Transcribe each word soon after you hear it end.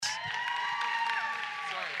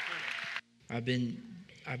I've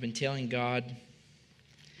been telling God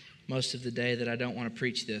most of the day that I don't want to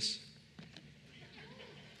preach this.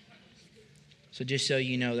 So just so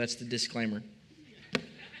you know, that's the disclaimer.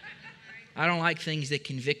 I don't like things that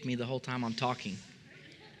convict me the whole time I'm talking.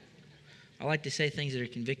 I like to say things that are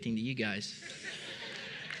convicting to you guys.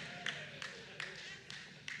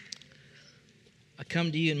 I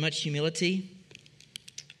come to you in much humility.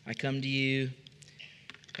 I come to you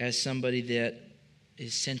as somebody that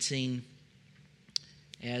is sensing,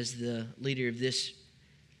 as the leader of this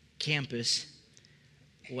campus,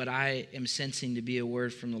 what I am sensing to be a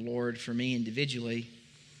word from the Lord for me individually,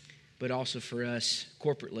 but also for us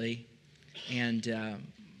corporately. And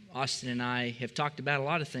Austin and I have talked about a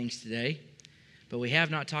lot of things today, but we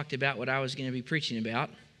have not talked about what I was going to be preaching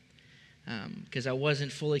about, because I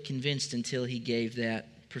wasn't fully convinced until he gave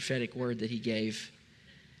that prophetic word that he gave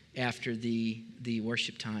after the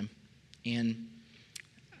worship time. And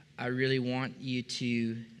I really want you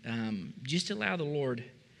to just allow the Lord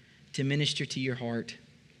to minister to your heart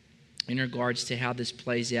in regards to how this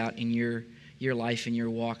plays out in your life and your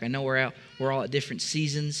walk. I know we're all at different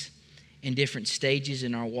seasons and different stages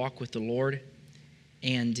in our walk with the Lord.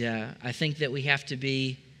 And I think that we have to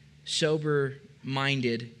be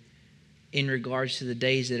sober-minded in regards to the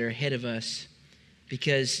days that are ahead of us.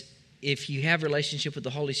 Because if you have a relationship with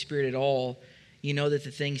the Holy Spirit at all, you know that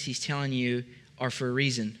the things He's telling you are for a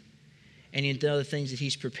reason. And you know the things that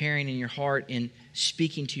He's preparing in your heart and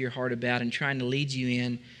speaking to your heart about and trying to lead you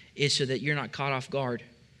in is so that you're not caught off guard.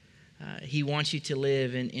 He wants you to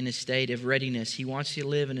live in a state of readiness. He wants you to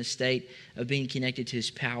live in a state of being connected to His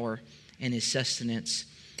power and His sustenance.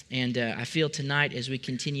 And I feel tonight as we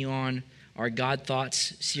continue on our God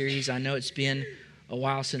Thoughts series, I know it's been a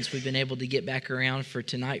while since we've been able to get back around for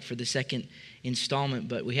tonight for the second installment,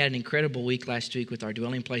 but we had an incredible week last week with our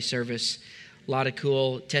Dwelling Place service. A lot of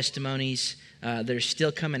cool testimonies that are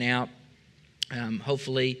still coming out.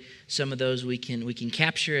 Hopefully, some of those we can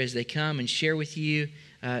capture as they come and share with you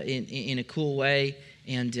in a cool way.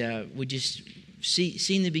 And we just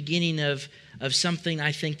seen the beginning of something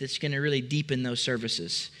I think that's going to really deepen those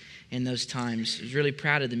services and those times. I was really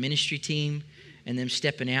proud of the ministry team and them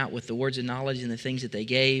stepping out with the words of knowledge and the things that they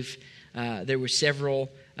gave. There were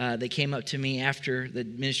several that came up to me after the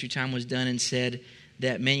ministry time was done and said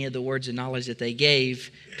that many of the words of knowledge that they gave,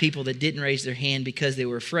 people that didn't raise their hand because they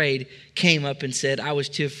were afraid came up and said, I was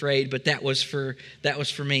too afraid, but that was for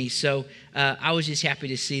me. So I was just happy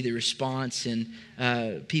to see the response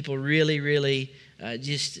and people really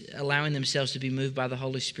just allowing themselves to be moved by the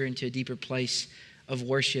Holy Spirit into a deeper place of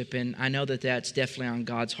worship. And I know that that's definitely on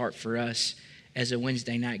God's heart for us as a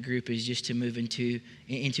Wednesday night group, is just to move into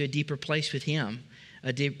a deeper place with Him,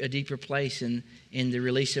 a deeper place in the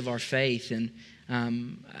release of our faith. And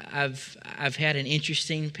I've had an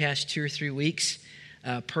interesting past 2 or 3 weeks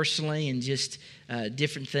personally, and just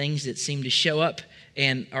different things that seem to show up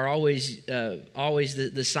and are always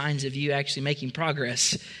the signs of you actually making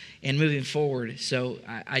progress and moving forward. So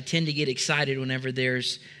I tend to get excited whenever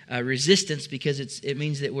there's resistance, because it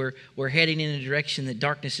means that we're heading in a direction that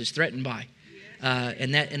darkness is threatened by,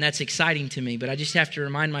 and that's exciting to me. But I just have to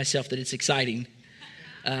remind myself that it's exciting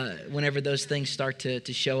whenever those things start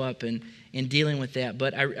to show up and dealing with that.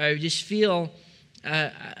 But I just feel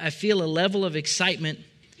a level of excitement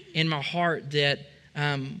in my heart that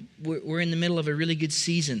we're in the middle of a really good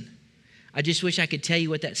season. I just wish I could tell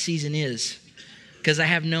you what that season is, because I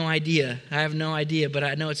have no idea. But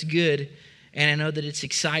I know it's good, and I know that it's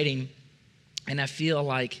exciting, and I feel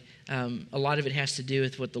like a lot of it has to do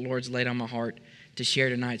with what the Lord's laid on my heart to share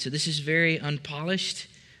tonight. So this is very unpolished.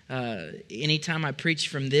 Anytime I preach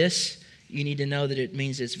from this, you need to know that it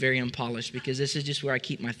means it's very unpolished, because this is just where I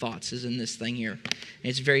keep my thoughts, is in this thing here.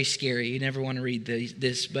 It's very scary. You never want to read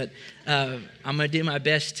this, but I'm going to do my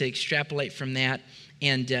best to extrapolate from that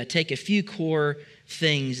and take a few core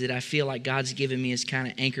things that I feel like God's given me as kind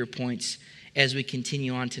of anchor points as we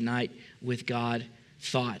continue on tonight with God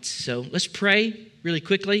Thoughts. So let's pray really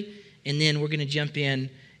quickly, and then we're going to jump in.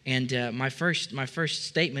 And my first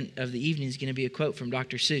statement of the evening is going to be a quote from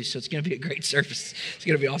Dr. Seuss. So it's going to be a great service. It's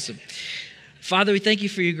going to be awesome. Father, we thank you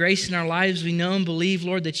for your grace in our lives. We know and believe,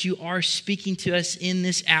 Lord, that you are speaking to us in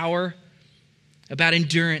this hour about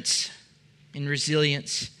endurance and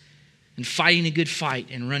resilience and fighting a good fight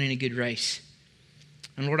and running a good race.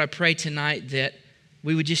 And Lord, I pray tonight that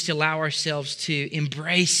we would just allow ourselves to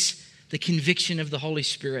embrace the conviction of the Holy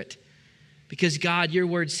Spirit. Because God, your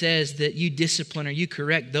word says that you discipline or you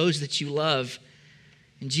correct those that you love.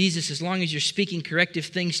 And Jesus, as long as you're speaking corrective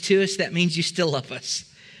things to us, that means you still love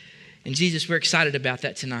us. And Jesus, we're excited about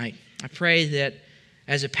that tonight. I pray that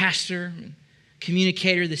as a pastor,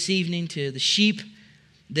 communicator this evening to the sheep,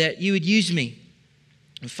 that you would use me.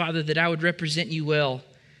 And Father, that I would represent you well.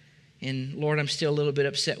 And Lord, I'm still a little bit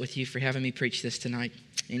upset with you for having me preach this tonight.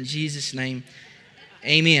 In Jesus' name,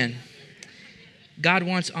 amen. God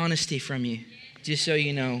wants honesty from you, just so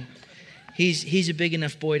you know. He's a big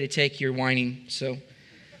enough boy to take your whining. So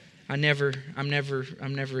I'm never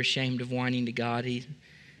ashamed of whining to God. He,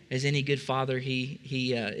 as any good father,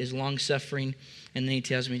 he is long suffering, and then he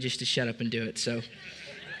tells me just to shut up and do it. So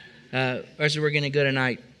that's where we're going to go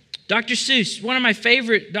tonight. Dr. Seuss, one of my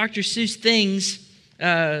favorite Dr. Seuss things.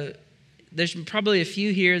 There's probably a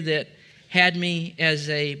few here that had me as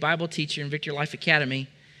a Bible teacher in Victory Life Academy,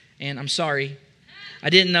 and I'm sorry. I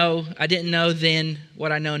didn't know then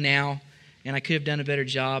what I know now, and I could have done a better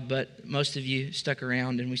job, but most of you stuck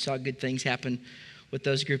around, and we saw good things happen with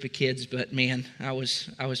those group of kids. But man, I was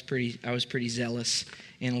pretty zealous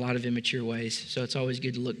in a lot of immature ways. So it's always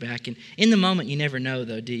good to look back. And in the moment, you never know,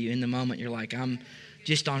 though, do you? In the moment, you're like, I'm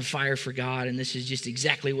just on fire for God, and this is just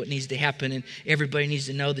exactly what needs to happen, and everybody needs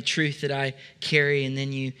to know the truth that I carry. And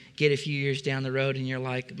then you get a few years down the road, and you're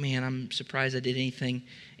like, man, I'm surprised I did anything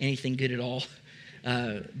good at all.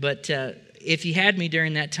 But if you had me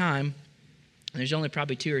during that time, there's only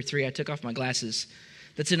probably 2 or 3. I took off my glasses.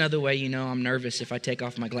 That's another way you know I'm nervous if I take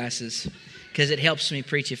off my glasses, because it helps me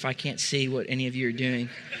preach if I can't see what any of you are doing.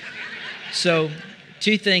 So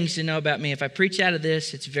 2 things to know about me. If I preach out of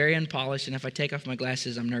this, it's very unpolished, and if I take off my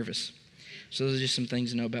glasses, I'm nervous. So those are just some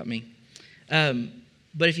things to know about me.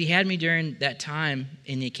 But if you had me during that time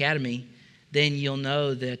in the academy, then you'll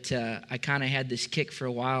know that I kind of had this kick for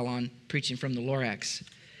a while on preaching from the Lorax.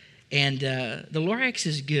 And the Lorax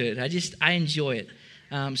is good. I enjoy it.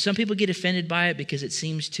 Some people get offended by it because it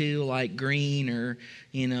seems too like green or,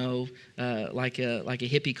 like a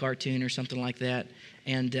hippie cartoon or something like that.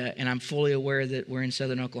 And I'm fully aware that we're in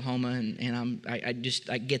southern Oklahoma, and I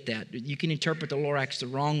get that. You can interpret the Lorax the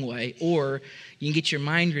wrong way, or you can get your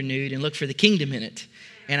mind renewed and look for the kingdom in it.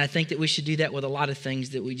 And I think that we should do that with a lot of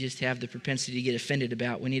things that we just have the propensity to get offended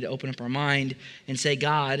about. We need to open up our mind and say,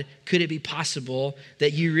 God, could it be possible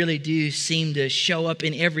that you really do seem to show up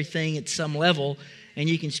in everything at some level, and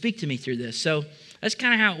you can speak to me through this? So that's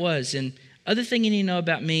kind of how it was. And other thing you need to know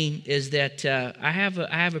about me is that I have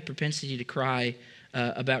a propensity to cry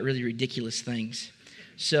about really ridiculous things.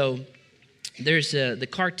 So there's the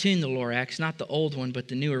cartoon, The Lorax, not the old one, but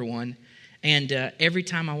the newer one. And every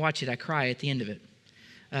time I watch it, I cry at the end of it.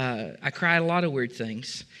 I cry at a lot of weird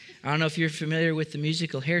things. I don't know if you're familiar with the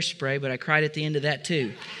musical Hairspray, but I cried at the end of that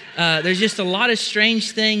too. There's just a lot of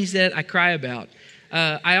strange things that I cry about.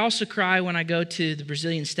 I also cry when I go to the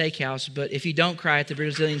Brazilian Steakhouse, but if you don't cry at the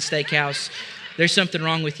Brazilian Steakhouse, there's something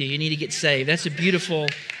wrong with you. You need to get saved. That's a beautiful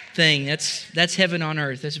thing. That's heaven on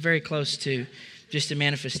earth. That's very close to just a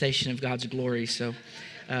manifestation of God's glory. So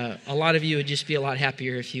a lot of you would just be a lot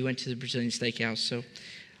happier if you went to the Brazilian Steakhouse. So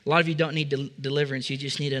a lot of you don't need deliverance. You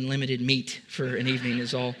just need unlimited meat for an evening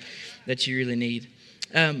is all that you really need.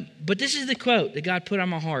 But this is the quote that God put on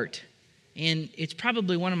my heart, and it's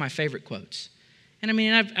probably one of my favorite quotes. And I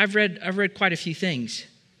mean, I've read quite a few things,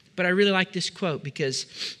 but I really like this quote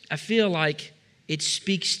because I feel like it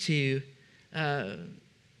speaks to the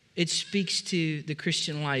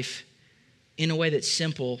Christian life in a way that's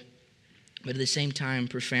simple, but at the same time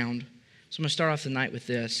profound. So I'm going to start off the night with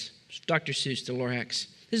this. Dr. Seuss, the Lorax.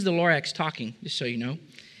 This is the Lorax talking, just so you know. And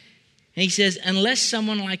he says, unless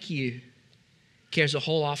someone like you cares a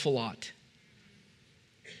whole awful lot.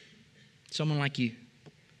 Someone like you.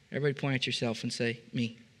 Everybody point at yourself and say,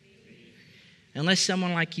 me. Unless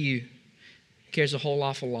someone like you cares a whole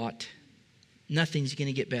awful lot, nothing's going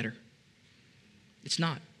to get better. It's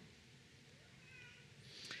not.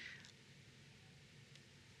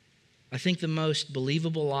 I think the most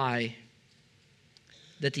believable lie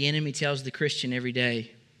that the enemy tells the Christian every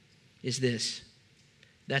day is this: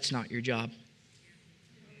 that's not your job.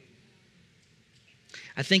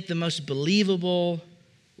 I think the most believable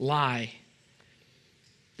lie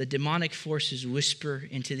the demonic forces whisper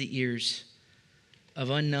into the ears of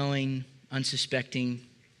unknowing, unsuspecting,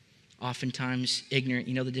 oftentimes ignorant.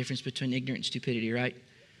 You know the difference between ignorant and stupidity, right?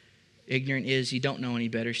 Ignorant is you don't know any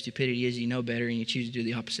better. Stupidity is you know better and you choose to do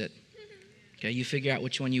the opposite. Okay, you figure out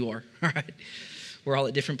which one you are, all right? We're all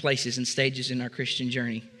at different places and stages in our Christian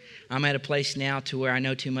journey. I'm at a place now to where I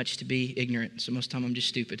know too much to be ignorant. So most of the time I'm just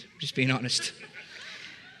stupid, just being honest.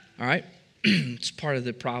 All right? It's part of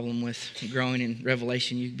the problem with growing in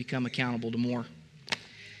revelation. You become accountable to more.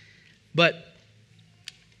 But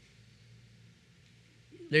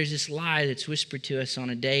there's this lie that's whispered to us on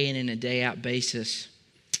a day in and a day out basis.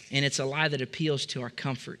 And it's a lie that appeals to our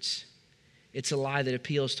comforts. It's a lie that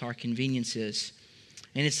appeals to our conveniences.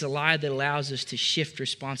 And it's a lie that allows us to shift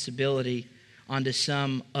responsibility onto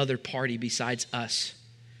some other party besides us.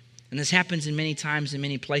 And this happens in many times in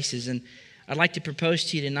many places. And I'd like to propose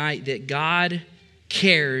to you tonight that God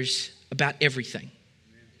cares about everything.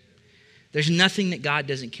 There's nothing that God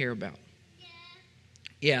doesn't care about.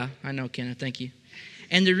 Yeah, I know, Kenneth. Thank you.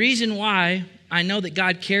 And the reason why I know that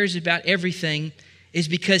God cares about everything is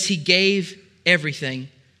because He gave everything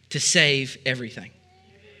to save everything.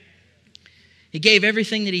 He gave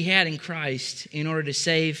everything that He had in Christ in order to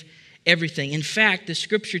save everything. In fact, the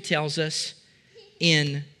Scripture tells us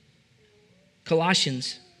in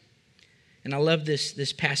Colossians, and I love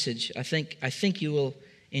this passage. I think you will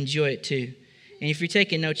enjoy it too. And if you're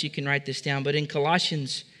taking notes, you can write this down. But in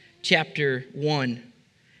Colossians chapter 1,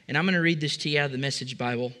 and I'm going to read this to you out of the Message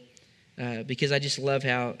Bible because I just love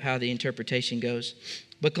how the interpretation goes.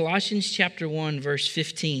 But Colossians chapter 1, verse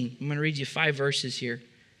 15, I'm going to read you 5 verses here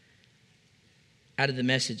out of the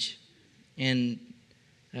Message. And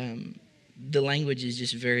the language is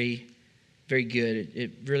just very, very good.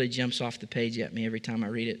 It really jumps off the page at me every time I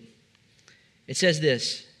read it. It says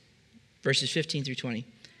this, verses 15 through 20.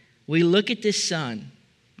 We look at this Son.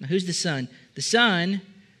 Now, who's the Son? The Son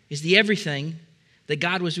is the everything that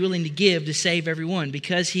God was willing to give to save everyone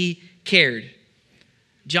because He cared.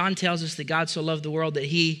 John tells us that God so loved the world that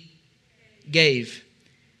He gave.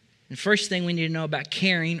 And first thing we need to know about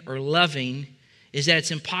caring or loving is that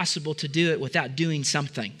it's impossible to do it without doing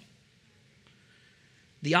something.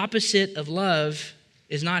 The opposite of love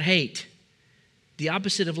is not hate. The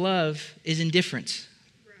opposite of love is indifference.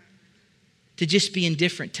 To just be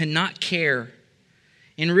indifferent, to not care.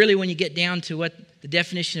 And really, when you get down to what the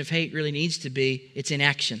definition of hate really needs to be, it's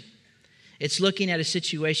inaction. It's looking at a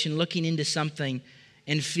situation, looking into something,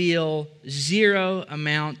 and feel zero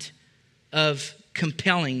amount of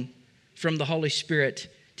compelling from the Holy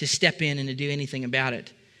Spirit to step in and to do anything about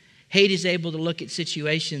it. Hate is able to look at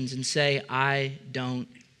situations and say, I don't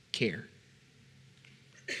care.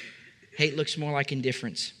 Hate looks more like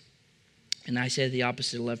indifference. And I said the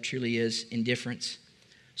opposite of love truly is indifference.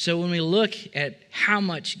 So when we look at how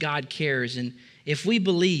much God cares, and if we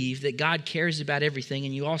believe that God cares about everything,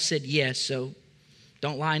 and you all said yes, so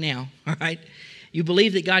don't lie now, all right? You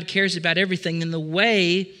believe that God cares about everything, then the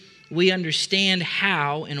way we understand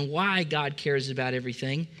how and why God cares about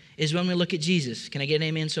everything is when we look at Jesus. Can I get an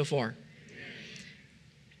amen so far? Amen.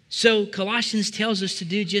 So Colossians tells us to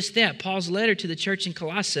do just that. Paul's letter to the church in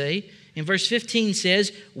Colossae in verse 15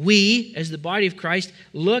 says, we, as the body of Christ,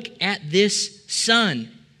 look at this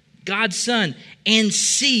Son, God's Son, and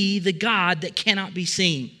see the God that cannot be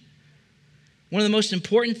seen. One of the most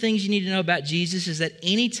important things you need to know about Jesus is that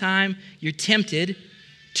anytime you're tempted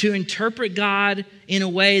to interpret God in a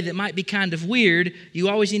way that might be kind of weird, you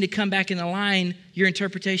always need to come back and align your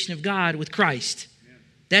interpretation of God with Christ. Amen.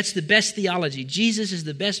 That's the best theology. Jesus is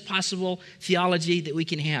the best possible theology that we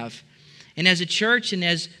can have. And as a church and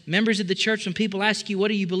as members of the church, when people ask you, what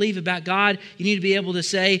do you believe about God? You need to be able to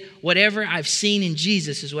say, whatever I've seen in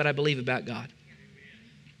Jesus is what I believe about God.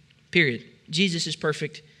 Period. Jesus is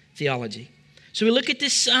perfect theology. So we look at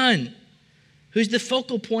this Son, who's the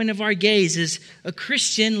focal point of our gaze, as a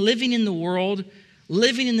Christian living in the world,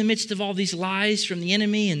 living in the midst of all these lies from the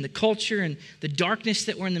enemy and the culture and the darkness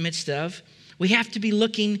that we're in the midst of. We have to be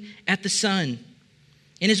looking at the Son.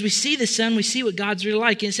 And as we see the Son, we see what God's really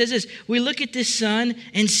like. And it says this, we look at this Son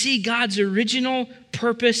and see God's original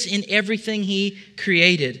purpose in everything He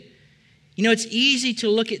created. You know, it's easy to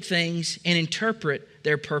look at things and interpret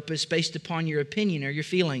their purpose based upon your opinion or your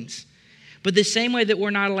feelings. But the same way that we're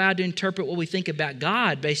not allowed to interpret what we think about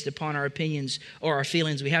God based upon our opinions or our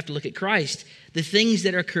feelings, we have to look at Christ. The things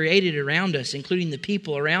that are created around us, including the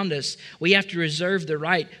people around us, we have to reserve the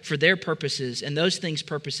right for their purposes and those things'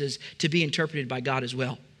 purposes to be interpreted by God as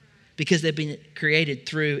well, because they've been created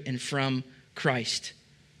through and from Christ.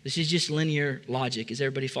 This is just linear logic. Is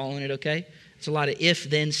everybody following it okay? It's a lot of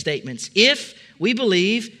if-then statements. If we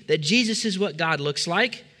believe that Jesus is what God looks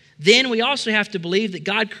like, then we also have to believe that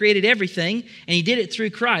God created everything and He did it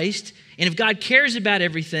through Christ. And if God cares about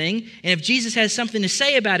everything, and if Jesus has something to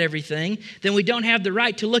say about everything, then we don't have the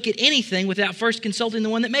right to look at anything without first consulting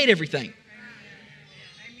the one that made everything.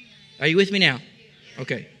 Are you with me now?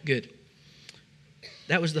 Okay, good.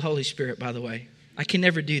 That was the Holy Spirit, by the way. I can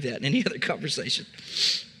never do that in any other conversation.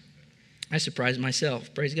 I surprised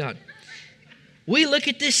myself. Praise God. We look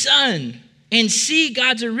at this Son and see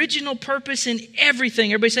God's original purpose in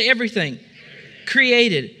everything. Everybody say everything.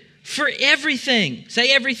 Created. For everything.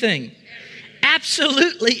 Say everything.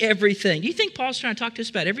 Absolutely everything. You think Paul's trying to talk to us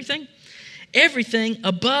about everything? Everything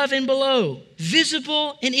above and below.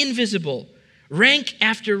 Visible and invisible. rank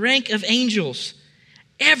after rank of angels.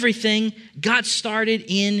 Everything got started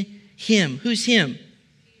in him. Who's him?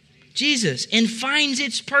 Jesus. And finds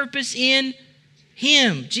its purpose in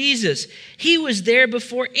him, Jesus. He was there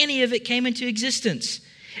before any of it came into existence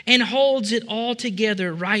and holds it all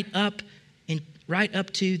together right up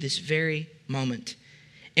to this very moment.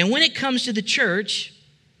 And when it comes to the church,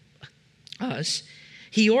 us,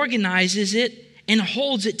 he organizes it and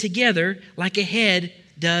holds it together like a head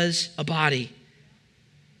does a body.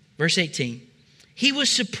 Verse 18. He was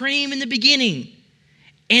supreme in the beginning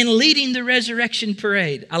and leading the resurrection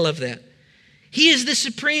parade. I love that. He is the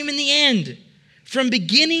supreme in the end. From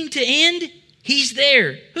beginning to end, he's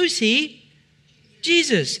there. Who's he?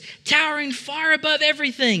 Jesus, towering far above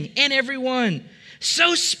everything and everyone.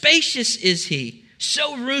 So spacious is he,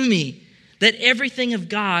 so roomy, that everything of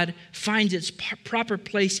God finds its proper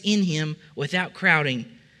place in him without crowding.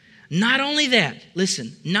 Not only that,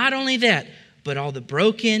 listen, not only that, but all the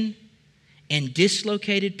broken and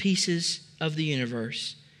dislocated pieces of the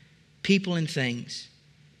universe, people and things,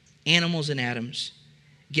 animals and atoms,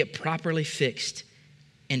 get properly fixed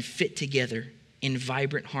and fit together in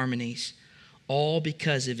vibrant harmonies, all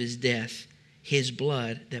because of his death, his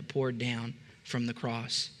blood that poured down from the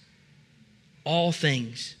cross. All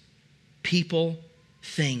things, people,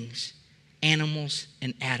 things, animals,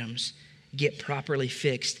 and atoms get properly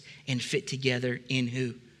fixed and fit together in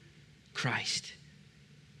who? Christ.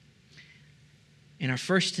 In our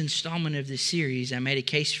first installment of this series, I made a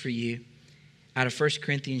case for you out of 1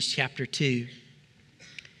 Corinthians chapter 2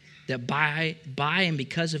 that by and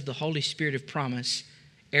because of the Holy Spirit of promise,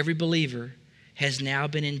 every believer has now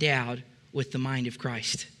been endowed with the mind of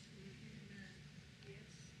Christ.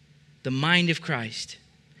 The mind of Christ.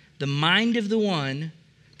 The mind of the one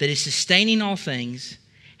that is sustaining all things,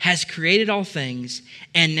 has created all things,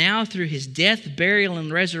 and now through his death, burial,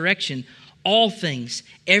 and resurrection, all things,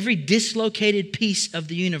 every dislocated piece of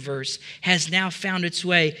the universe has now found its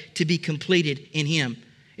way to be completed in him.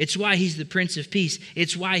 It's why he's the Prince of Peace.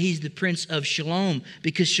 It's why he's the Prince of Shalom,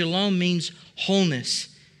 because Shalom means wholeness.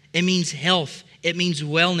 It means health. It means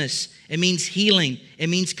wellness. It means healing. It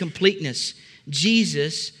means completeness.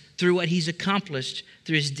 Jesus, through what he's accomplished,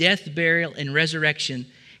 through his death, burial, and resurrection,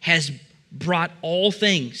 has brought all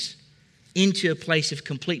things into a place of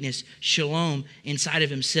completeness, shalom, inside of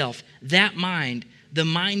himself. That mind, the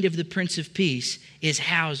mind of the Prince of Peace, is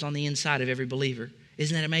housed on the inside of every believer.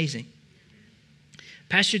 Isn't that amazing?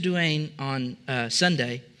 Pastor Duane on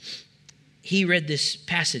Sunday, he read this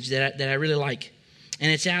passage that I really like,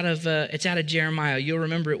 and it's out of Jeremiah. You'll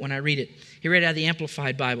remember it when I read it. He read it out of the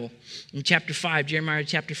Amplified Bible. In chapter 5, Jeremiah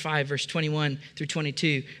chapter 5, verse 21 through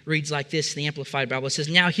 22 reads like this in the Amplified Bible. It says,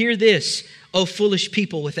 "Now hear this, O foolish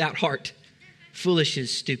people without heart." Foolish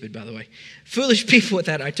is stupid, by the way. Foolish people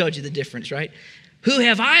without, I told you the difference, right? "Who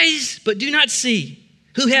have eyes but do not see,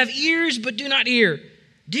 who have ears but do not hear.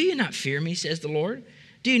 Do you not fear me, says the Lord?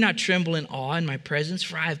 Do you not tremble in awe in my presence?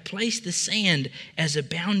 For I have placed the sand as a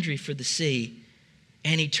boundary for the sea,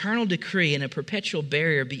 an eternal decree and a perpetual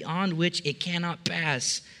barrier beyond which it cannot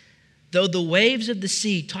pass. Though the waves of the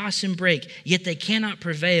sea toss and break, yet they cannot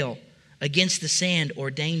prevail against the sand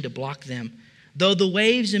ordained to block them. Though the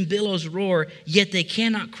waves and billows roar, yet they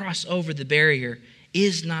cannot cross over the barrier.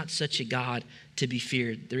 Is not such a God to be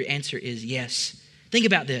feared?" The answer is yes. Think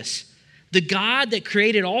about this. The God that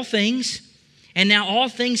created all things, and now all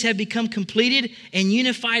things have become completed and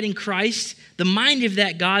unified in Christ, the mind of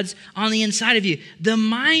that God's on the inside of you. The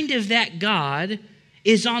mind of that God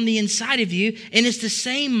is on the inside of you, and it's the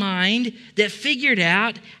same mind that figured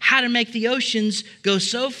out how to make the oceans go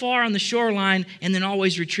so far on the shoreline and then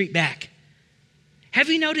always retreat back. Have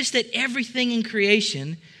you noticed that everything in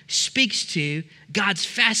creation speaks to God's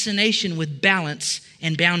fascination with balance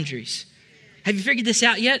and boundaries? Have you figured this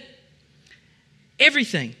out yet?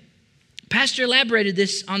 Everything. Pastor elaborated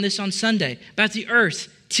on this on Sunday about the earth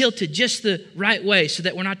tilted just the right way so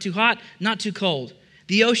that we're not too hot, not too cold.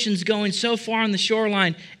 The ocean's going so far on the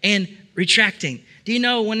shoreline and retracting. Do you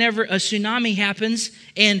know whenever a tsunami happens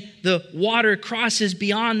and the water crosses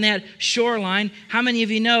beyond that shoreline, how many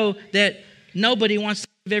of you know that nobody wants to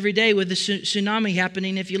live every day with a tsunami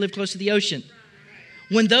happening if you live close to the ocean?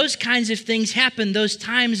 When those kinds of things happen, those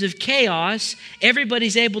times of chaos,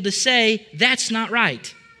 everybody's able to say, that's not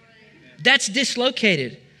right. That's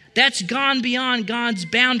dislocated. That's gone beyond God's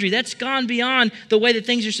boundary. That's gone beyond the way that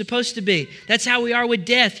things are supposed to be. That's how we are with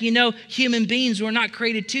death. You know, human beings were not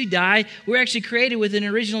created to die. We're actually created with an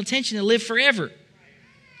original intention to live forever.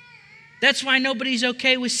 That's why nobody's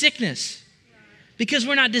okay with sickness, because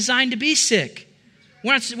we're not designed to be sick.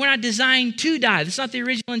 We're not designed to die. That's not the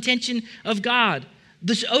original intention of God.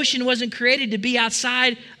 This ocean wasn't created to be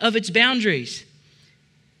outside of its boundaries.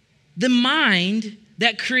 The mind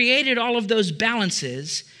that created all of those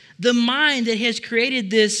balances, the mind that has created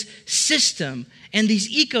this system and these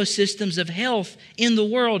ecosystems of health in the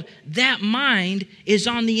world, that mind is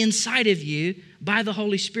on the inside of you by the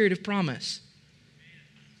Holy Spirit of promise.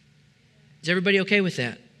 Is everybody okay with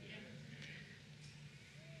that?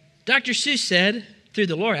 Dr. Seuss said, through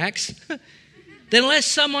the Lorax, that unless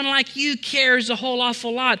someone like you cares a whole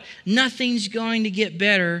awful lot, nothing's going to get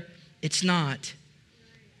better. It's not.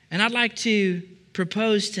 And I'd like to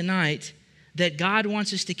propose tonight that God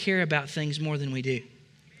wants us to care about things more than we do.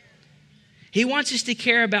 He wants us to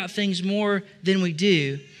care about things more than we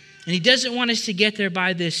do. And He doesn't want us to get there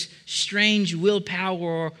by this strange willpower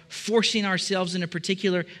or forcing ourselves in a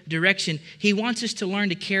particular direction. He wants us to learn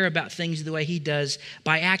to care about things the way He does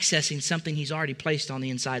by accessing something He's already placed on the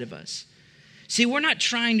inside of us. See, we're not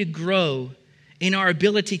trying to grow in our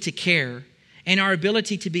ability to care and our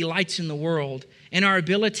ability to be lights in the world and our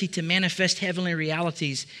ability to manifest heavenly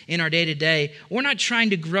realities in our day-to-day. We're not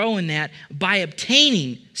trying to grow in that by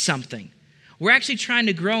obtaining something. We're actually trying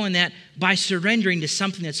to grow in that by surrendering to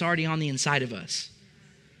something that's already on the inside of us.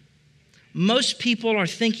 Most people are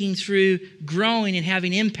thinking through growing and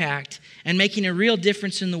having impact and making a real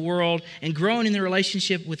difference in the world and growing in the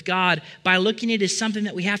relationship with God by looking at it as something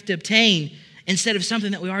that we have to obtain instead of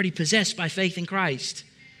something that we already possess by faith in Christ.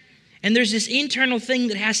 And there's this internal thing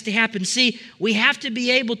that has to happen. See, we have to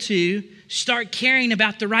be able to start caring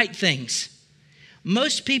about the right things.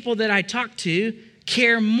 Most people that I talk to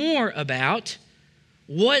care more about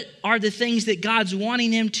what are the things that God's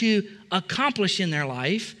wanting them to accomplish in their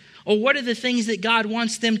life, or what are the things that God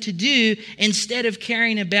wants them to do instead of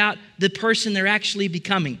caring about the person they're actually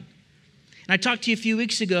becoming. And I talked to you a few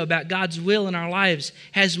weeks ago about God's will in our lives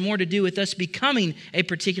has more to do with us becoming a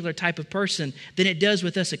particular type of person than it does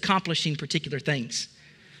with us accomplishing particular things.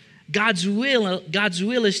 God's will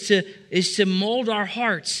is to mold our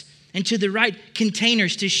hearts into the right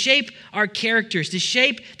containers, to shape our characters, to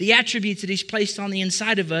shape the attributes that He's placed on the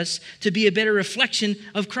inside of us to be a better reflection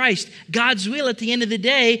of Christ. God's will at the end of the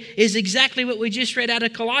day is exactly what we just read out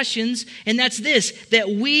of Colossians, and that's this,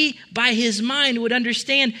 that we, by His mind, would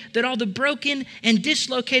understand that all the broken and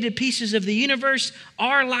dislocated pieces of the universe,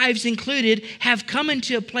 our lives included, have come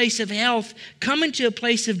into a place of health, come into a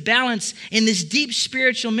place of balance in this deep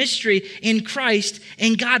spiritual mystery in Christ,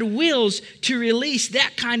 and God wills to release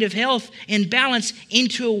that kind of health and balance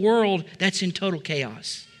into a world that's in total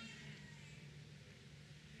chaos.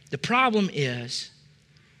 The problem is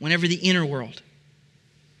whenever the inner world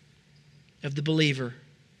of the believer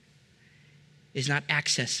is not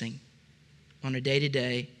accessing on a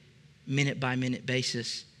day-to-day, minute-by-minute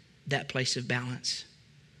basis that place of balance,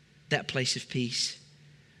 that place of peace,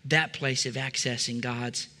 that place of accessing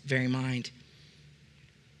God's very mind.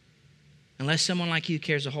 Unless someone like you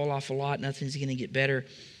cares a whole awful lot, nothing's going to get better.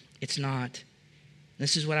 It's not.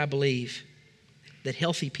 This is what I believe, that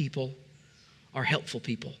healthy people are helpful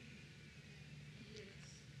people.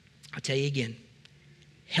 I'll tell you again,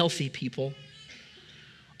 healthy people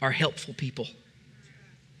are helpful people.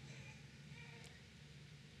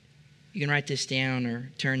 You can write this down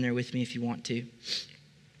or turn there with me if you want to.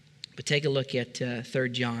 But take a look at 3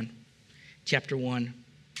 John, chapter 1,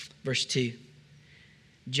 verse 2.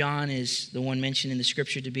 John is the one mentioned in the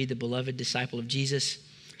scripture to be the beloved disciple of Jesus.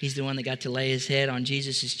 He's the one that got to lay his head on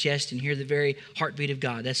Jesus' chest and hear the very heartbeat of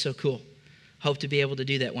God. That's so cool. Hope to be able to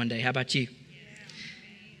do that one day. How about you?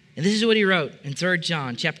 And this is what he wrote in 3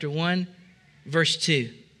 John chapter 1, verse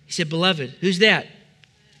 2. He said, beloved, who's that?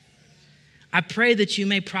 I pray that you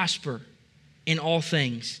may prosper in all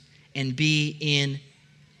things and be in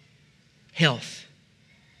health,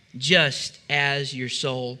 just as your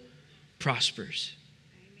soul prospers.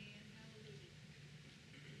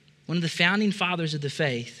 One of the founding fathers of the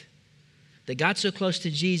faith that got so close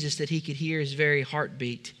to Jesus that he could hear his very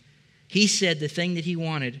heartbeat, he said the thing that he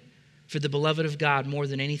wanted for the beloved of God more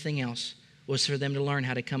than anything else was for them to learn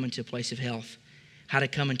how to come into a place of health, how to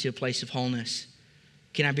come into a place of wholeness.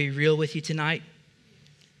 Can I be real with you tonight?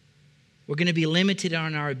 We're going to be limited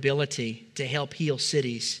on our ability to help heal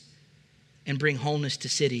cities and bring wholeness to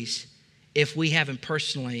cities if we haven't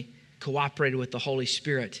personally cooperated with the Holy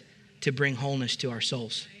Spirit to bring wholeness to our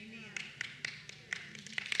souls.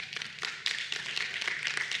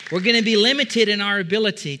 We're going to be limited in our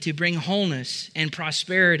ability to bring wholeness and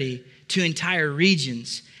prosperity to entire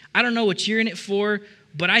regions. I don't know what you're in it for,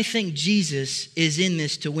 but I think Jesus is in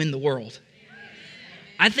this to win the world.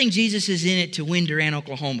 I think Jesus is in it to win Durant,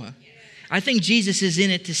 Oklahoma. I think Jesus is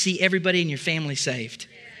in it to see everybody in your family saved.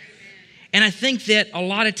 And I think that a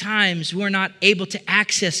lot of times we're not able to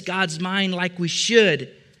access God's mind like we should,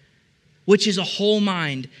 which is a whole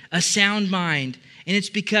mind, a sound mind. And it's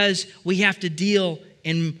because we have to deal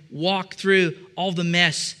and walk through all the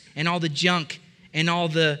mess and all the junk and all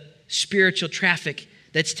the spiritual traffic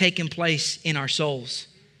that's taken place in our souls,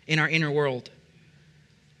 in our inner world.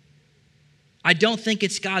 I don't think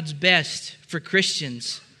it's God's best for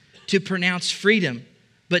Christians to pronounce freedom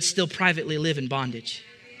but still privately live in bondage.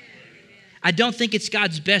 I don't think it's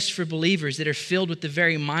God's best for believers that are filled with the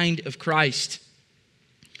very mind of Christ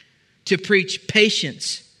to preach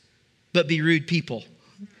patience but be rude people.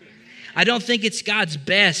 I don't think it's God's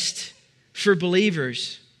best for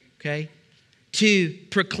believers, okay, to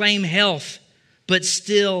proclaim health but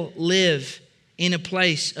still live in a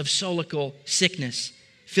place of solical sickness,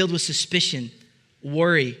 filled with suspicion,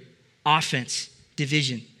 worry, offense,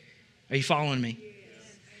 division. Are you following me?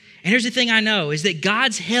 And here's the thing I know is that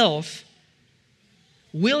God's health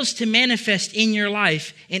wills to manifest in your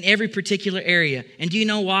life in every particular area. And do you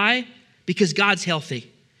know why? Because God's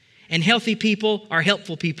healthy. And healthy people are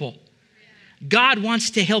helpful people. God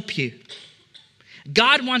wants to help you.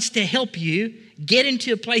 God wants to help you get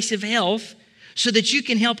into a place of health so that you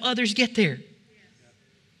can help others get there.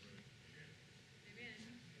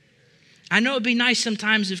 I know it'd be nice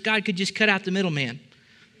sometimes if God could just cut out the middleman.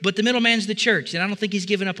 But the middleman's the church, and I don't think he's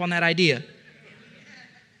given up on that idea.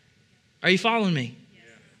 Are you following me?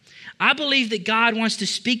 I believe that God wants to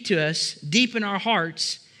speak to us deep in our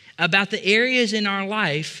hearts about the areas in our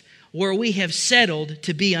life where we have settled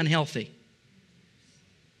to be unhealthy.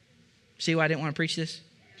 See why I didn't want to preach this?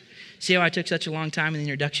 See how I took such a long time in the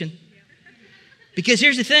introduction? Because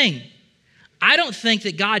here's the thing. I don't think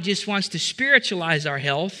that God just wants to spiritualize our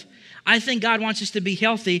health. I think God wants us to be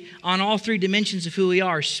healthy on all three dimensions of who we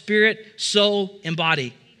are: spirit, soul, and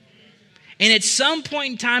body. And at some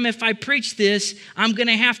point in time, if I preach this, I'm going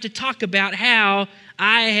to have to talk about how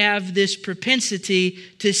I have this propensity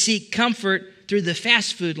to seek comfort through the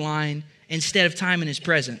fast food line instead of time in His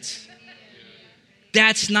presence.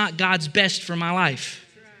 That's not God's best for my life.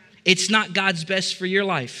 It's not God's best for your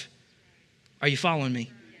life. Are you following me?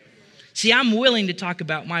 See, I'm willing to talk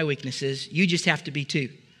about my weaknesses. You just have to be too.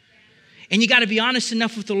 And you got to be honest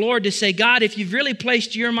enough with the Lord to say, God, if you've really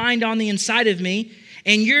placed your mind on the inside of me,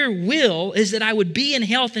 and your will is that I would be in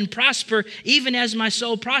health and prosper even as my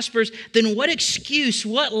soul prospers, then what excuse,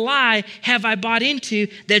 what lie have I bought into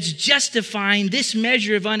that's justifying this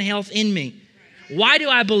measure of unhealth in me? Why do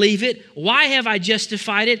I believe it? Why have I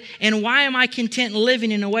justified it? And why am I content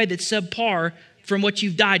living in a way that's subpar from what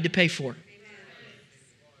you've died to pay for?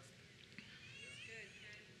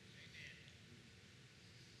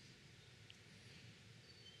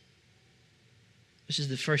 This is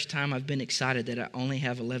the first time I've been excited that I only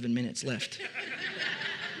have 11 minutes left.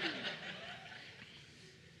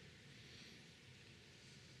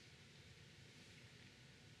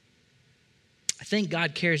 I think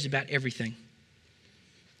God cares about everything.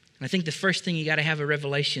 And I think the first thing you got to have a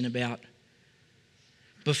revelation about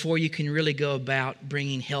before you can really go about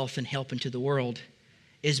bringing health and help into the world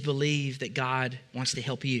is believe that God wants to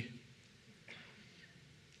help you.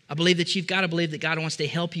 I believe that you've got to believe that God wants to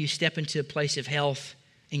help you step into a place of health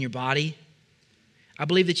in your body. I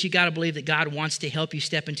believe that you've got to believe that God wants to help you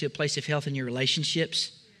step into a place of health in your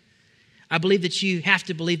relationships. I believe that you have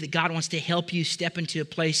to believe that God wants to help you step into a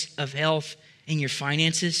place of health in your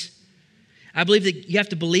finances. I believe that you have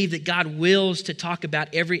to believe that God wills to talk about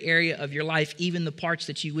every area of your life, even the parts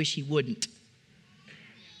that you wish He wouldn't.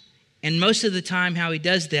 And most of the time, how He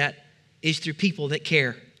does that is through people that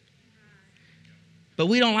care. But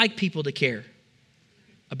we don't like people to care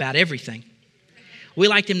about everything. We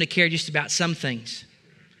like them to care just about some things.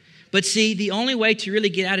 But see, the only way to really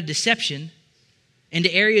get out of deception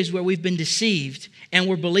into areas where we've been deceived and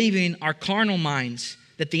we're believing our carnal minds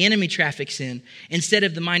that the enemy traffics in instead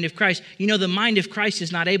of the mind of Christ. You know, the mind of Christ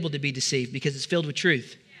is not able to be deceived because it's filled with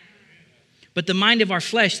truth. But the mind of our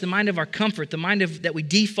flesh, the mind of our comfort, the mind of that we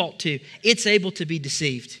default to, it's able to be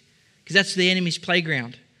deceived because that's the enemy's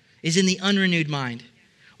playground, is in the unrenewed mind.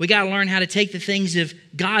 We got to learn how to take the things of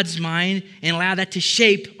God's mind and allow that to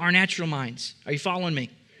shape our natural minds. Are you following me?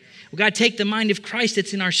 We got to take the mind of Christ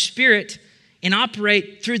that's in our spirit and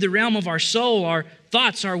operate through the realm of our soul, our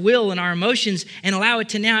thoughts, our will, and our emotions, and allow it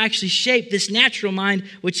to now actually shape this natural mind,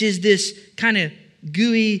 which is this kind of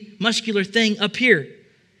gooey, muscular thing up here,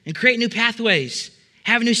 and create new pathways,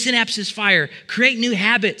 have new synapses fire, create new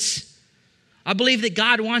habits. I believe that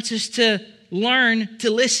God wants us to learn to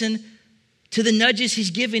listen to the nudges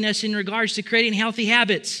He's giving us in regards to creating healthy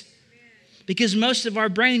habits. Because most of our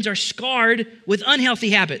brains are scarred with unhealthy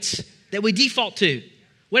habits that we default to.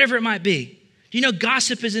 whatever it might be. Do you know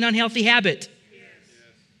gossip is an unhealthy habit?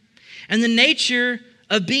 And the nature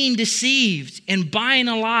of being deceived and buying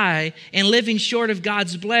a lie and living short of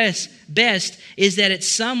God's best is that at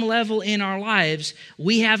some level in our lives,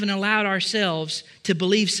 we haven't allowed ourselves to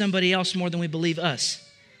believe somebody else more than we believe us.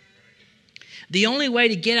 The only way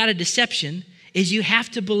to get out of deception is you have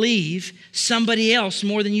to believe somebody else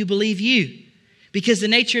more than you believe you. Because the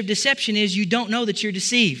nature of deception is you don't know that you're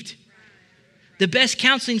deceived. The best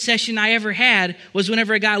counseling session I ever had was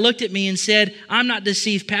whenever a guy looked at me and said, "I'm not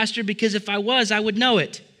deceived, Pastor, because if I was, I would know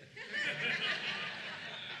it."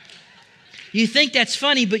 You think that's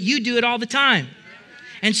funny, but you do it all the time.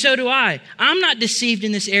 And so do I. I'm not deceived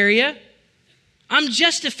in this area. I'm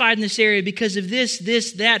justified in this area because of this,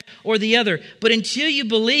 that, or the other. But until you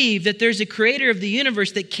believe that there's a creator of the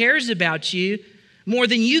universe that cares about you more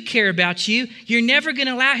than you care about you, you're never going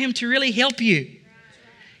to allow him to really help you.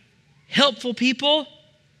 Helpful people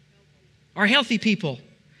are healthy people.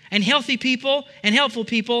 And healthy people and helpful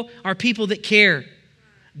people are people that care.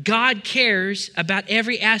 God cares about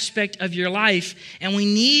every aspect of your life. And we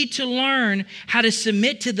need to learn how to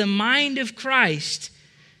submit to the mind of Christ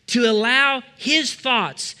to allow his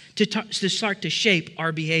thoughts to start to shape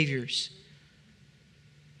our behaviors.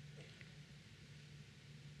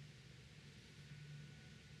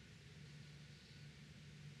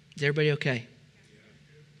 Is everybody okay?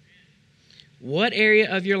 What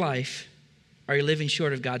area of your life are you living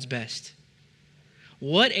short of God's best?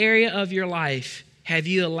 What area of your life have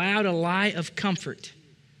you allowed a lie of comfort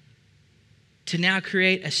to now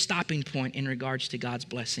create a stopping point in regards to God's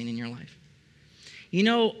blessing in your life? You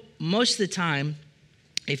know, most of the time,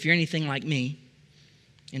 if you're anything like me,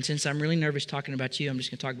 and since I'm really nervous talking about you, I'm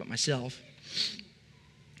just going to talk about myself.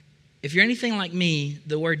 If you're anything like me,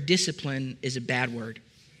 the word discipline is a bad word.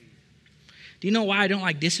 Do you know why I don't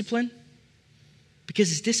like discipline? Because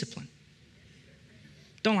it's discipline.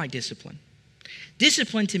 Don't like discipline.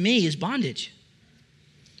 Discipline to me is bondage.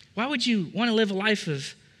 Why would you want to live a life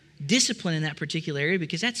of discipline in that particular area?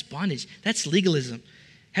 Because that's bondage. That's legalism.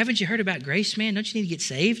 Haven't you heard about grace, man? Don't you need to get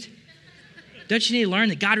saved? Don't you need to learn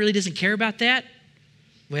that God really doesn't care about that?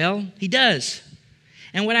 Well, he does.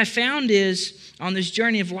 And what I found is, on this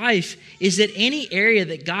journey of life, is that any area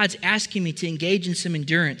that God's asking me to engage in some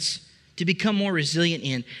endurance, to become more resilient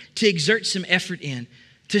in, to exert some effort in,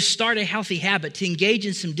 to start a healthy habit, to engage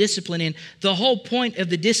in some discipline in, the whole point of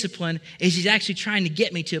the discipline is he's actually trying to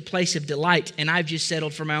get me to a place of delight, and I've just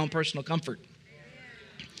settled for my own personal comfort.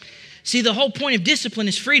 See, the whole point of discipline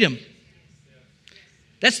is freedom.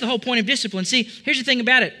 That's the whole point of discipline. See, here's the thing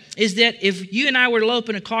about it, is that if you and I were to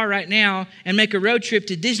open a car right now and make a road trip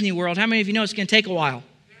to Disney World, how many of you know it's going to take a while?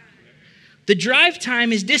 The drive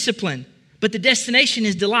time is discipline, but the destination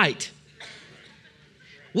is delight.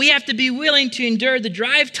 We have to be willing to endure the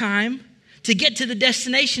drive time to get to the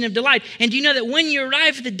destination of delight. And do you know that when you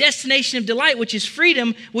arrive at the destination of delight, which is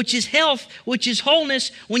freedom, which is health, which is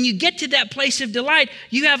wholeness, when you get to that place of delight,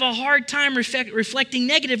 you have a hard time reflecting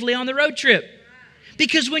negatively on the road trip.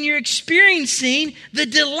 Because when you're experiencing the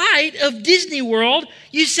delight of Disney World,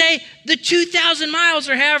 you say the 2,000 miles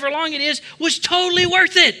or however long it is was totally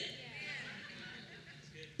worth it.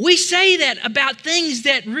 We say that about things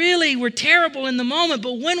that really were terrible in the moment,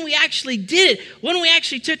 but when we actually did it, when we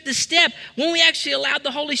actually took the step, when we actually allowed the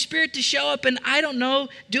Holy Spirit to show up and,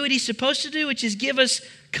 do what he's supposed to do, which is give us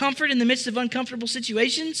comfort in the midst of uncomfortable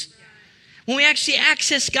situations, when we actually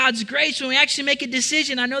access God's grace, when we actually make a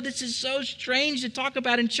decision, I know this is so strange to talk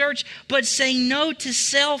about in church, but saying no to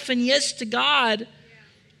self and yes to God,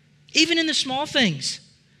 even in the small things.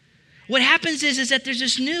 What happens is that there's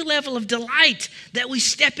this new level of delight that we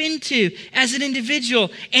step into as an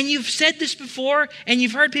individual. And you've said this before, and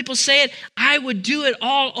you've heard people say it, I would do it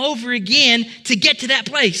all over again to get to that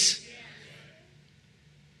place.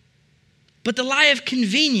 But the lie of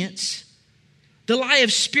convenience, the lie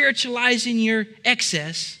of spiritualizing your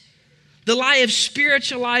excess, the lie of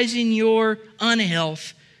spiritualizing your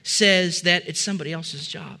unhealth says that it's somebody else's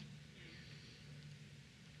job.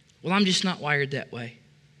 Well, I'm just not wired that way.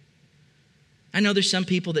 I know there's some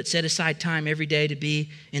people that set aside time every day to be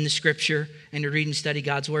in the scripture and to read and study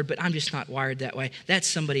God's word, but I'm just not wired that way. That's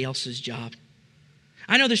somebody else's job.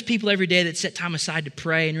 I know there's people every day that set time aside to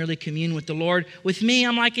pray and really commune with the Lord. With me,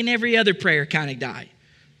 I'm like in every other prayer kind of guy.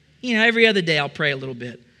 Every other day I'll pray a little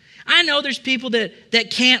bit. I know there's people that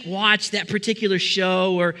can't watch that particular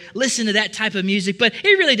show or listen to that type of music, but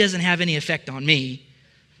it really doesn't have any effect on me.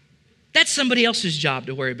 That's somebody else's job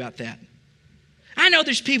to worry about that. I know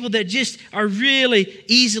there's people that just are really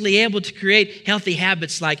easily able to create healthy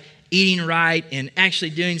habits like eating right and actually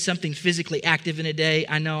doing something physically active in a day.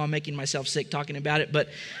 I know I'm making myself sick talking about it, but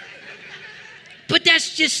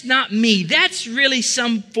that's just not me. That's really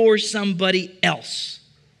for somebody else.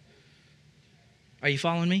 Are you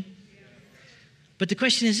following me? But the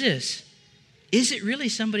question is this: is it really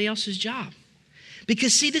somebody else's job?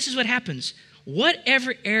 Because see, this is what happens.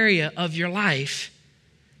 Whatever area of your life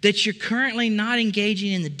that you're currently not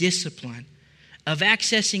engaging in the discipline of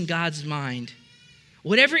accessing God's mind,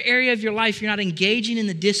 whatever area of your life you're not engaging in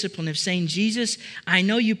the discipline of saying, Jesus, I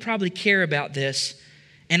know you probably care about this,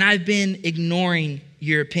 and I've been ignoring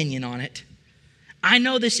your opinion on it. I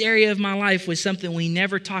know this area of my life was something we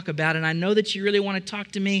never talk about, and I know that you really want to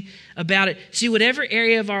talk to me about it. See, whatever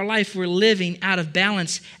area of our life we're living out of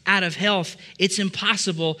balance, out of health, it's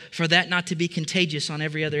impossible for that not to be contagious on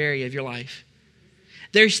every other area of your life.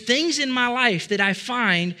 There's things in my life that I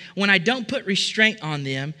find when I don't put restraint on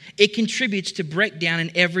them, it contributes to breakdown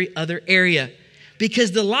in every other area.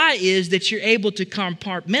 Because the lie is that you're able to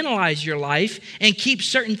compartmentalize your life and keep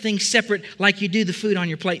certain things separate like you do the food on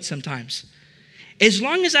your plate sometimes. As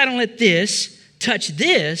long as I don't let this touch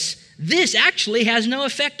this actually has no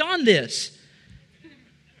effect on this.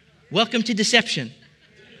 Welcome to deception.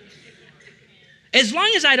 As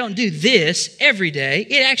long as I don't do this every day,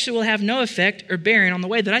 it actually will have no effect or bearing on the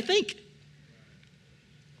way that I think.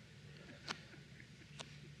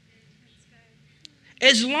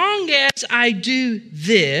 As long as I do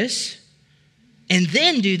this and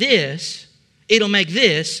then do this, it'll make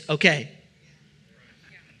this okay.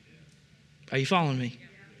 Are you following me?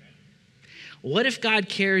 What if God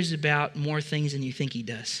cares about more things than you think He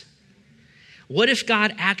does? What if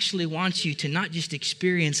God actually wants you to not just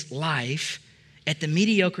experience life at the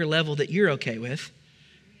mediocre level that you're okay with,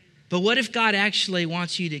 but what if God actually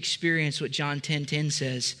wants you to experience what John 10:10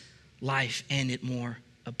 says, life and it more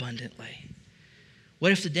abundantly?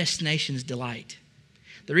 What if the destination is delight?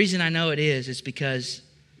 The reason I know it is because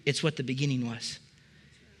it's what the beginning was.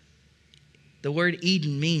 The word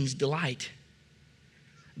Eden means delight.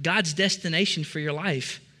 God's destination for your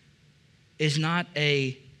life is not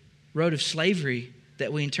a road of slavery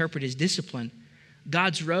that we interpret as discipline.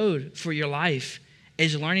 God's road for your life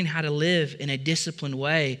is learning how to live in a disciplined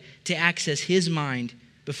way to access His mind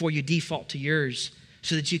before you default to yours,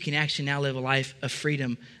 so that you can actually now live a life of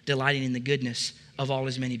freedom, delighting in the goodness of all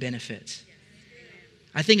His many benefits.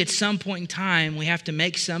 I think at some point in time, we have to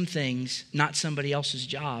make some things not somebody else's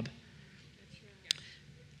job.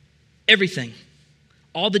 Everything.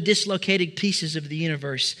 All the dislocated pieces of the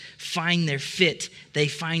universe find their fit. They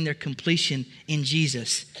find their completion in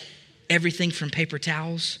Jesus. Everything from paper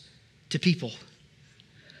towels to people.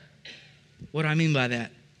 What do I mean by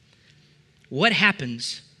that? What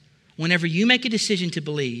happens whenever you make a decision to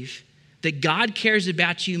believe that God cares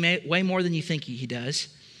about you way more than you think He does,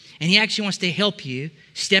 and He actually wants to help you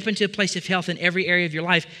step into a place of health in every area of your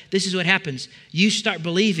life? This is what happens. You start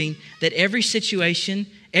believing that every situation,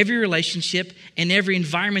 every relationship, and every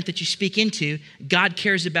environment that you speak into, God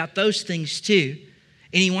cares about those things too.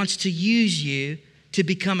 And He wants to use you to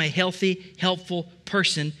become a healthy, helpful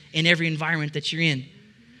person in every environment that you're in.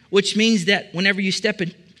 Which means that whenever you step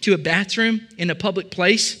into a bathroom in a public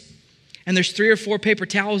place and there's 3 or 4 paper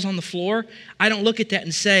towels on the floor, I don't look at that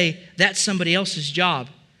and say, that's somebody else's job.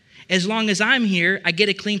 As long as I'm here, I get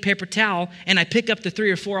a clean paper towel and I pick up the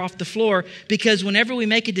 3 or 4 off the floor, because whenever we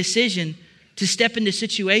make a decision to step into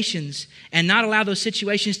situations and not allow those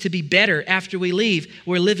situations to be better after we leave,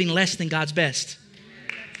 we're living less than God's best.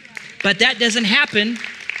 But that doesn't happen.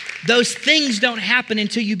 Those things don't happen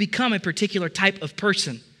until you become a particular type of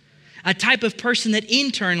person. A type of person that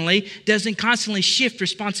internally doesn't constantly shift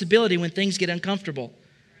responsibility when things get uncomfortable.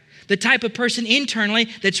 The type of person internally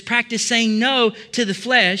that's practiced saying no to the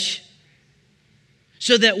flesh,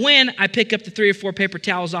 so that when I pick up the 3 or 4 paper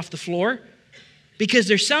towels off the floor, because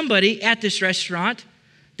there's somebody at this restaurant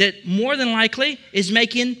that more than likely is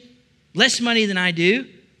making less money than I do,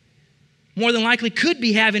 more than likely could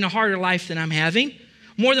be having a harder life than I'm having,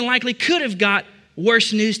 more than likely could have got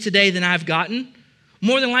worse news today than I've gotten,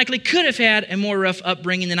 more than likely could have had a more rough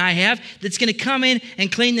upbringing than I have, that's going to come in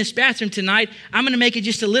and clean this bathroom tonight. I'm going to make it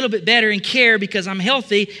just a little bit better and care because I'm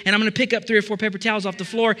healthy, and I'm going to pick up 3 or 4 paper towels off the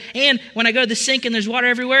floor. And when I go to the sink and there's water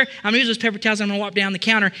everywhere, I'm going to use those paper towels, I'm going to walk down the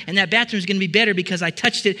counter, and that bathroom is going to be better because I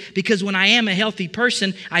touched it, because when I am a healthy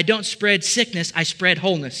person, I don't spread sickness, I spread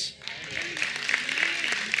wholeness.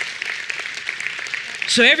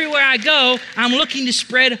 So everywhere I go, I'm looking to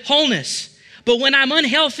spread wholeness. But when I'm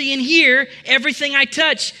unhealthy in here, everything I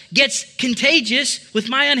touch gets contagious with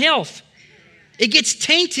my unhealth. It gets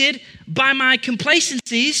tainted by my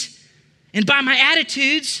complacencies and by my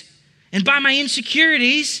attitudes and by my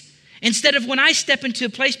insecurities Instead of when I step into a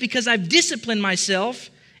place because I've disciplined myself,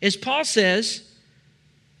 as Paul says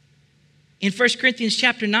in 1 Corinthians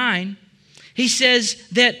chapter 9, he says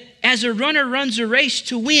that as a runner runs a race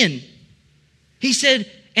to win, he said,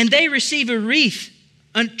 and they receive a wreath,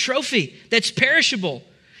 a trophy that's perishable.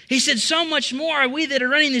 He said, so much more are we that are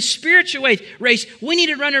running this spiritual race. We need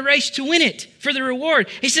to run a race to win it for the reward.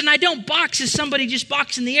 He said, and I don't box as somebody just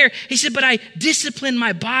boxing in the air. He said, but I discipline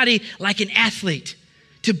my body like an athlete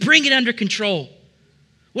to bring it under control.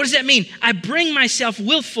 What does that mean? I bring myself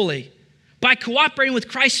willfully by cooperating with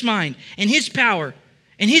Christ's mind and his power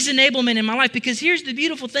and his enablement in my life. Because here's the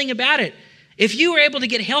beautiful thing about it. If you were able to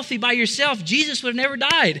get healthy by yourself, Jesus would have never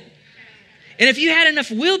died. And if you had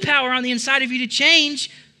enough willpower on the inside of you to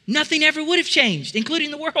change, nothing ever would have changed,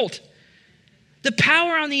 including the world. The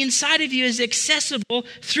power on the inside of you is accessible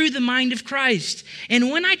through the mind of Christ.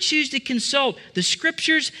 And when I choose to consult the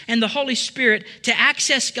scriptures and the Holy Spirit to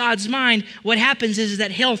access God's mind, what happens is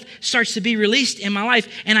that health starts to be released in my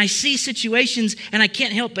life. And I see situations and I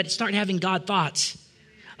can't help but start having God thoughts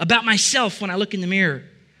about myself when I look in the mirror,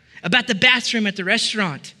 about the bathroom at the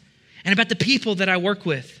restaurant, and about the people that I work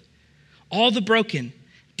with. All the broken,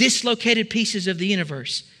 dislocated pieces of the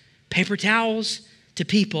universe, paper towels to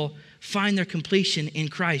people, find their completion in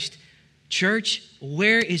Christ. Church,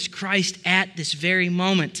 where is Christ at this very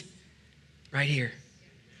moment? Right here.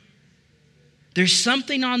 There's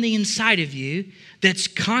something on the inside of you that's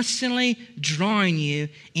constantly drawing you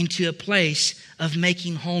into a place of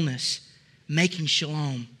making wholeness, making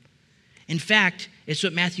shalom. In fact, it's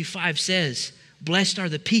what Matthew 5 says. Blessed are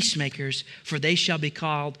the peacemakers, for they shall be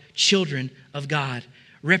called children of God,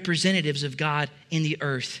 representatives of God in the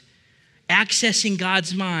earth. Accessing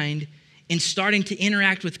God's mind and starting to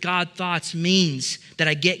interact with God's thoughts means that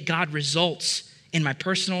I get God results in my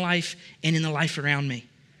personal life and in the life around me.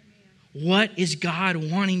 What is God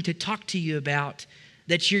wanting to talk to you about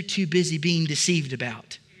that you're too busy being deceived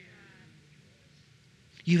about?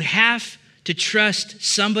 You have to trust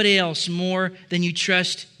somebody else more than you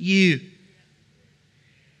trust you.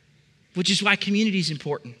 Which is why community is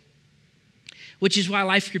important. Which is why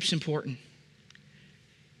life group's important.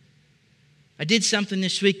 I did something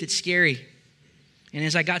this week that's scary. And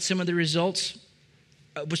as I got some of the results,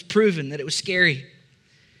 it was proven that it was scary.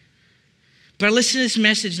 But I listened to this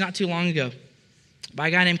message not too long ago by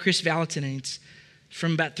a guy named Chris Valentin. And it's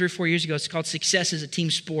from about 3 or 4 years ago. It's called Success as a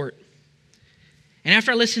Team Sport. And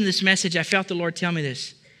after I listened to this message, I felt the Lord tell me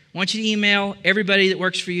this. I want you to email everybody that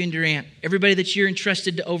works for you in Durant, everybody that you're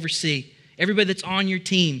entrusted to oversee, everybody that's on your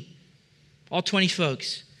team, all 20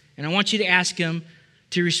 folks. And I want you to ask them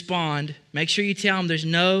to respond. Make sure you tell them there's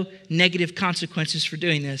no negative consequences for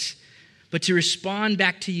doing this, but to respond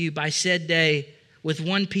back to you by said day with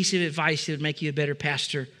one piece of advice that would make you a better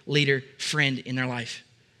pastor, leader, friend in their life.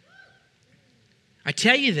 I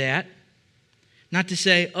tell you that not to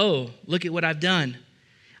say, oh, look at what I've done.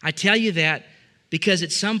 I tell you that because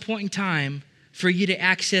at some point in time, for you to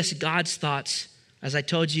access God's thoughts, as I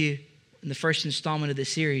told you in the first installment of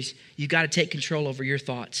this series, you've got to take control over your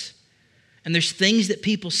thoughts. And there's things that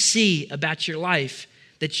people see about your life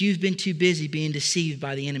that you've been too busy being deceived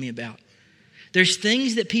by the enemy about. There's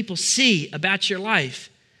things that people see about your life,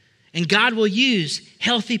 and God will use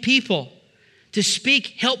healthy people to speak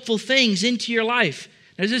helpful things into your life.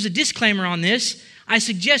 Now, there's a disclaimer on this. I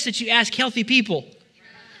suggest that you ask healthy people.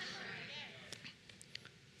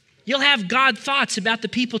 You'll have God thoughts about the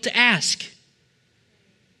people to ask.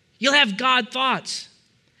 You'll have God thoughts.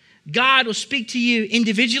 God will speak to you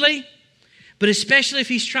individually, but especially if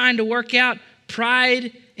he's trying to work out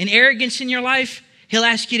pride and arrogance in your life, he'll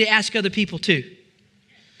ask you to ask other people too.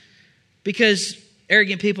 Because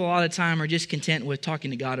arrogant people a lot of the time are just content with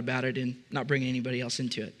talking to God about it and not bringing anybody else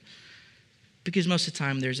into it. Because most of the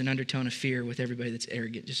time there's an undertone of fear with everybody that's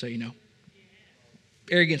arrogant, just so you know.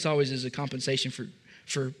 Arrogance always is a compensation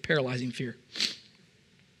for paralyzing fear.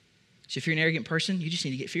 So if you're an arrogant person, you just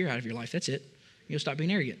need to get fear out of your life. That's it. You'll stop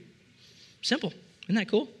being arrogant. Simple. Isn't that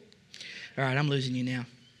cool? All right, I'm losing you now.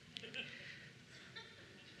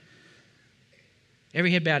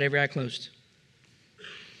 Every head bowed, every eye closed.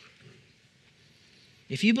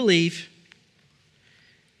 If you believe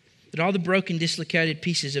that all the broken, dislocated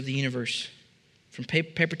pieces of the universe, from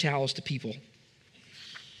paper towels to people,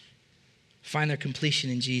 find their completion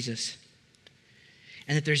in Jesus,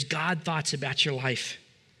 and that there's God thoughts about your life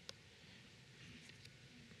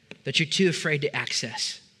that you're too afraid to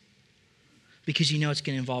access because you know it's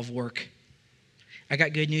going to involve work, I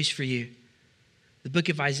got good news for you. The book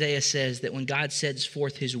of Isaiah says that when God sends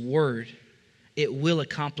forth his word, it will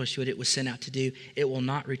accomplish what it was sent out to do. It will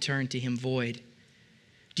not return to him void.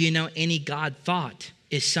 Do you know any God thought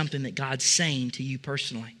is something that God's saying to you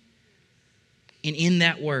personally. And in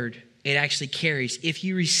that word, it actually carries, if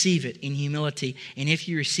you receive it in humility and if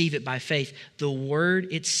you receive it by faith, the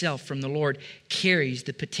word itself from the Lord carries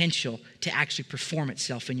the potential to actually perform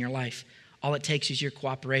itself in your life. All it takes is your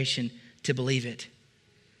cooperation to believe it.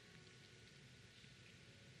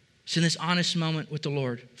 So in this honest moment with the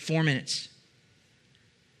Lord, 4 minutes.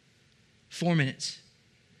 4 minutes.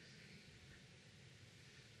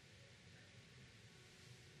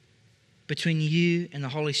 Between you and the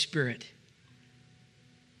Holy Spirit,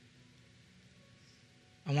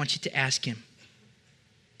 I want you to ask Him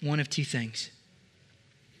one of two things.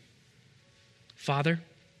 Father,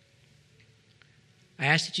 I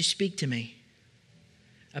ask that you speak to me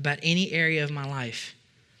about any area of my life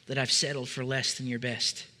that I've settled for less than your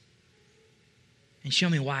best. And show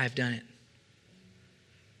me why I've done it.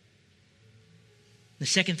 The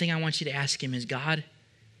second thing I want you to ask Him is, God,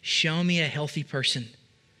 show me a healthy person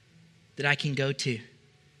that I can go to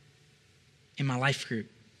in my life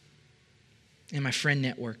group, in my friend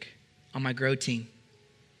network, on my grow team,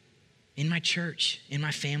 in my church, in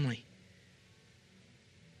my family,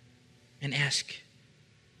 and ask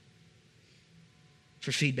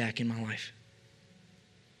for feedback in my life.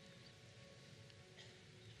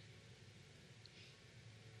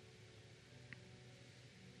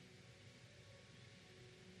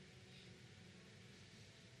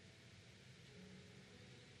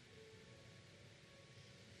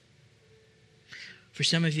 For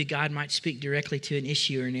some of you, God might speak directly to an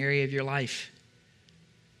issue or an area of your life.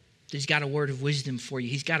 He's got a word of wisdom for you.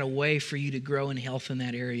 He's got a way for you to grow in health in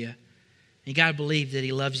that area. You got to believe that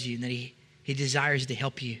He loves you and that He desires to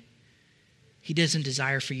help you. He doesn't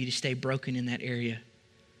desire for you to stay broken in that area.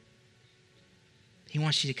 He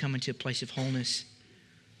wants you to come into a place of wholeness.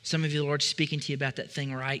 Some of you, the Lord's speaking to you about that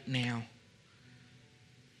thing right now.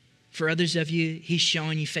 For others of you, He's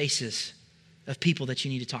showing you faces of people that you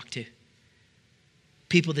need to talk to.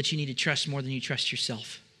 People that you need to trust more than you trust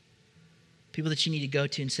yourself. People that you need to go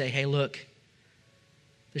to and say, hey, look,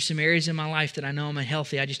 there's some areas in my life that I know I'm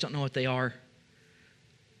unhealthy. I just don't know what they are.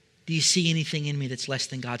 Do you see anything in me that's less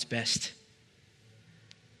than God's best?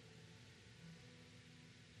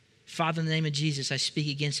 Father, in the name of Jesus, I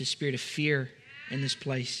speak against the spirit of fear in this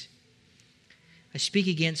place. I speak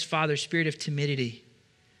against, Father, spirit of timidity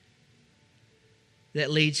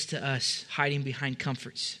that leads to us hiding behind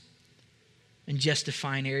comforts and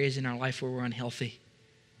justifying areas in our life where we're unhealthy.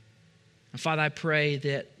 And Father, I pray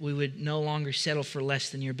that we would no longer settle for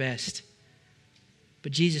less than your best.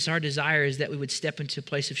 But Jesus, our desire is that we would step into a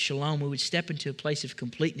place of shalom. We would step into a place of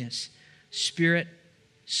completeness, spirit,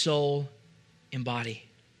 soul, and body.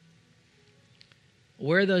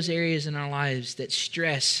 Where are those areas in our lives that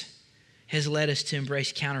stress has led us to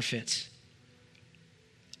embrace counterfeits?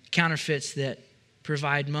 Counterfeits that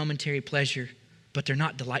provide momentary pleasure, but they're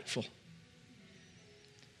not delightful.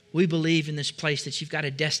 We believe in this place that you've got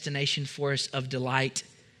a destination for us of delight.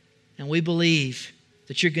 And we believe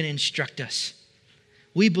that you're going to instruct us.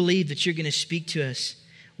 We believe that you're going to speak to us.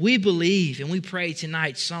 We believe, and we pray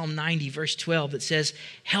tonight, Psalm 90, verse 12, that says,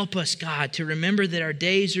 help us, God, to remember that our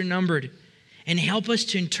days are numbered, and help us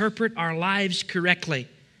to interpret our lives correctly.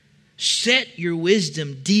 Set your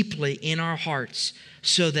wisdom deeply in our hearts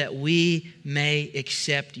so that we may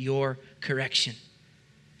accept your correction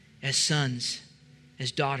as sons,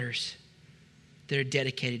 as daughters that are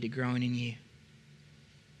dedicated to growing in you.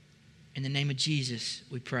 In the name of Jesus,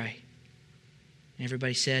 we pray. And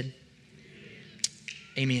everybody said,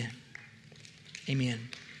 amen. Amen.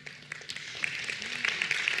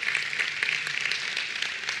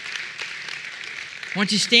 I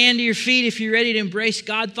want you to stand to your feet if you're ready to embrace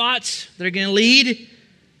God thoughts that are going to lead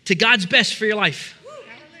to God's best for your life.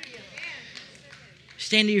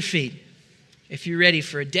 Stand to your feet if you're ready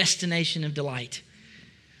for a destination of delight.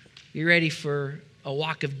 You're ready for a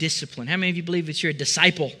walk of discipline. How many of you believe that you're a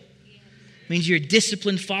disciple? It means you're a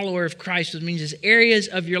disciplined follower of Christ. It means there's areas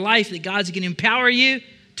of your life that God's going to empower you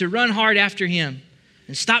to run hard after Him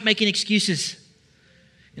and stop making excuses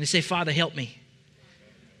and to say, Father, help me.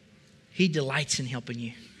 He delights in helping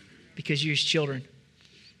you because you're His children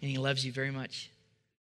and He loves you very much.